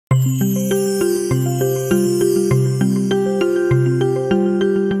Part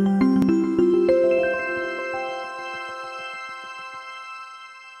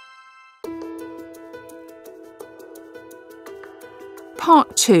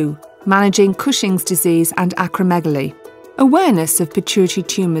 2. Managing Cushing's disease and acromegaly. Awareness of pituitary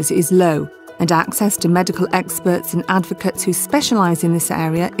tumours is low, and access to medical experts and advocates who specialise in this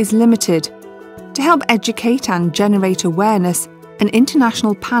area is limited. To help educate and generate awareness, an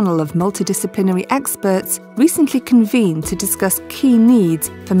international panel of multidisciplinary experts recently convened to discuss key needs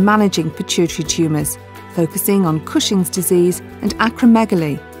for managing pituitary tumours, focusing on Cushing's disease and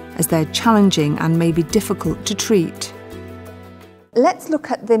acromegaly, as they're challenging and may be difficult to treat. Let's look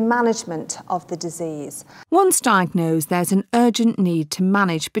at the management of the disease. Once diagnosed, there's an urgent need to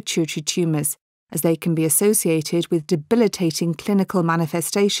manage pituitary tumours, as they can be associated with debilitating clinical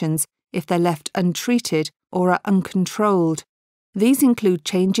manifestations if they're left untreated or are uncontrolled. These include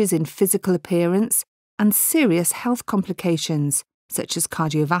changes in physical appearance and serious health complications, such as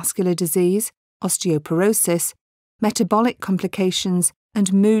cardiovascular disease, osteoporosis, metabolic complications,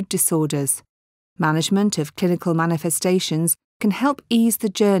 and mood disorders. Management of clinical manifestations can help ease the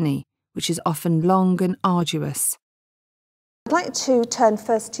journey, which is often long and arduous. I'd like to turn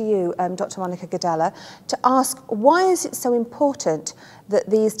first to you, Dr. Monica Gadella, to ask why is it so important that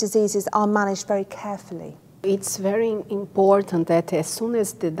these diseases are managed very carefully? It's very important that as soon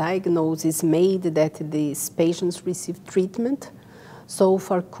as the diagnosis is made that these patients receive treatment. So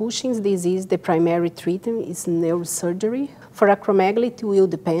for Cushing's disease, the primary treatment is neurosurgery. For acromegaly, it will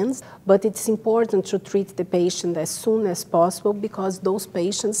depend, but it's important to treat the patient as soon as possible because those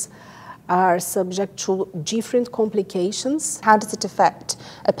patients are subject to different complications. How does it affect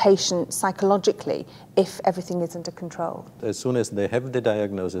a patient psychologically if everything is under control? As soon as they have the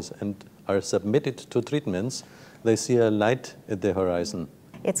diagnosis and are submitted to treatments, they see a light at the horizon.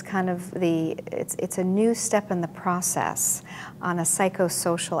 It's kind of it's a new step in the process on a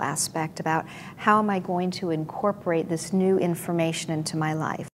psychosocial aspect about how am I going to incorporate this new information into my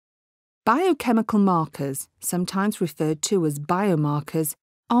life. Biochemical markers, sometimes referred to as biomarkers,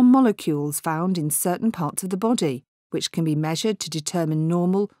 are molecules found in certain parts of the body, which can be measured to determine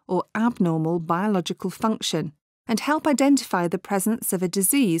normal or abnormal biological function and help identify the presence of a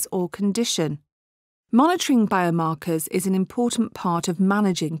disease or condition. Monitoring biomarkers is an important part of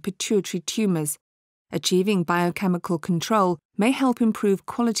managing pituitary tumours. Achieving biochemical control may help improve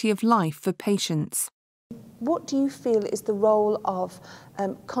quality of life for patients. What do you feel is the role of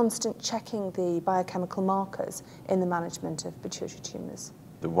constant checking the biochemical markers in the management of pituitary tumours?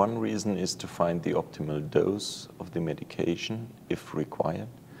 The one reason is to find the optimal dose of the medication if required.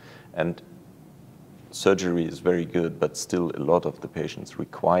 And surgery is very good, but still a lot of the patients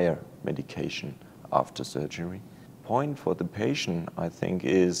require medication after surgery. Point for the patient, I think,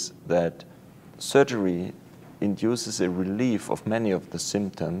 is that surgery induces a relief of many of the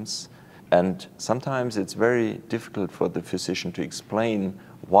symptoms, and sometimes it's very difficult for the physician to explain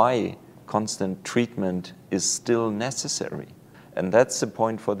why constant treatment is still necessary. And that's the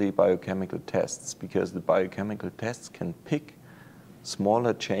point for the biochemical tests, because the biochemical tests can pick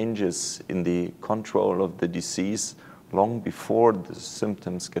smaller changes in the control of the disease long before the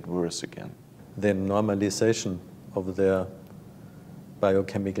symptoms get worse again. The normalization of their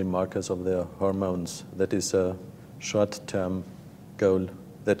biochemical markers of their hormones, that is a short-term goal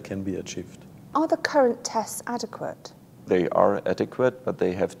that can be achieved. Are the current tests adequate? They are adequate, but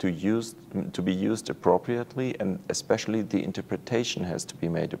they have to be used appropriately, and especially the interpretation has to be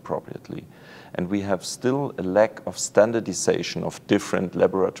made appropriately. And we have still a lack of standardization of different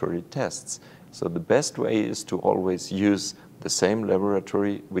laboratory tests. So the best way is to always use the same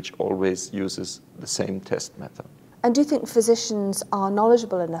laboratory, which always uses the same test method. And do you think physicians are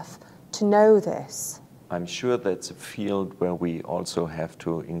knowledgeable enough to know this? I'm sure that's a field where we also have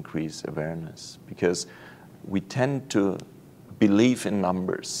to increase awareness, because we tend to believe in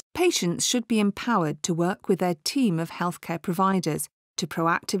numbers. Patients should be empowered to work with their team of healthcare providers to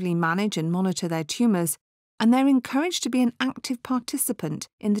proactively manage and monitor their tumours, and they're encouraged to be an active participant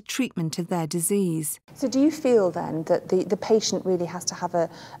in the treatment of their disease. So do you feel then that the patient really has to have a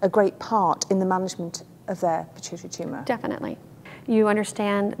great part in the management of their pituitary tumour? Definitely. You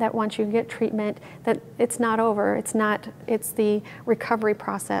understand that once you get treatment, that it's not over. It's the recovery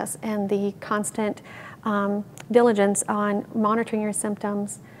process and the constant diligence on monitoring your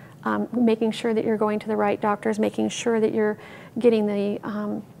symptoms, making sure that you're going to the right doctors, making sure that you're getting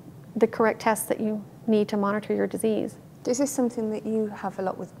the correct tests that you need to monitor your disease. Is this something that you have a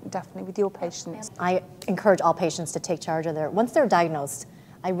lot with, Daphne, with your patients? I encourage all patients to take charge of once they're diagnosed,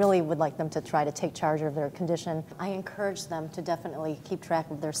 I really would like them to try to take charge of their condition. I encourage them to definitely keep track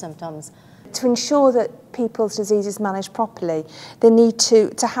of their symptoms. To ensure that people's disease is managed properly, they need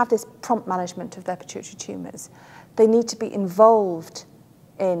to have this prompt management of their pituitary tumours. They need to be involved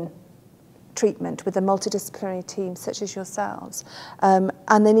in treatment with a multidisciplinary team such as yourselves,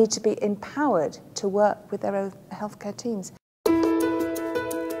 and they need to be empowered to work with their own healthcare teams.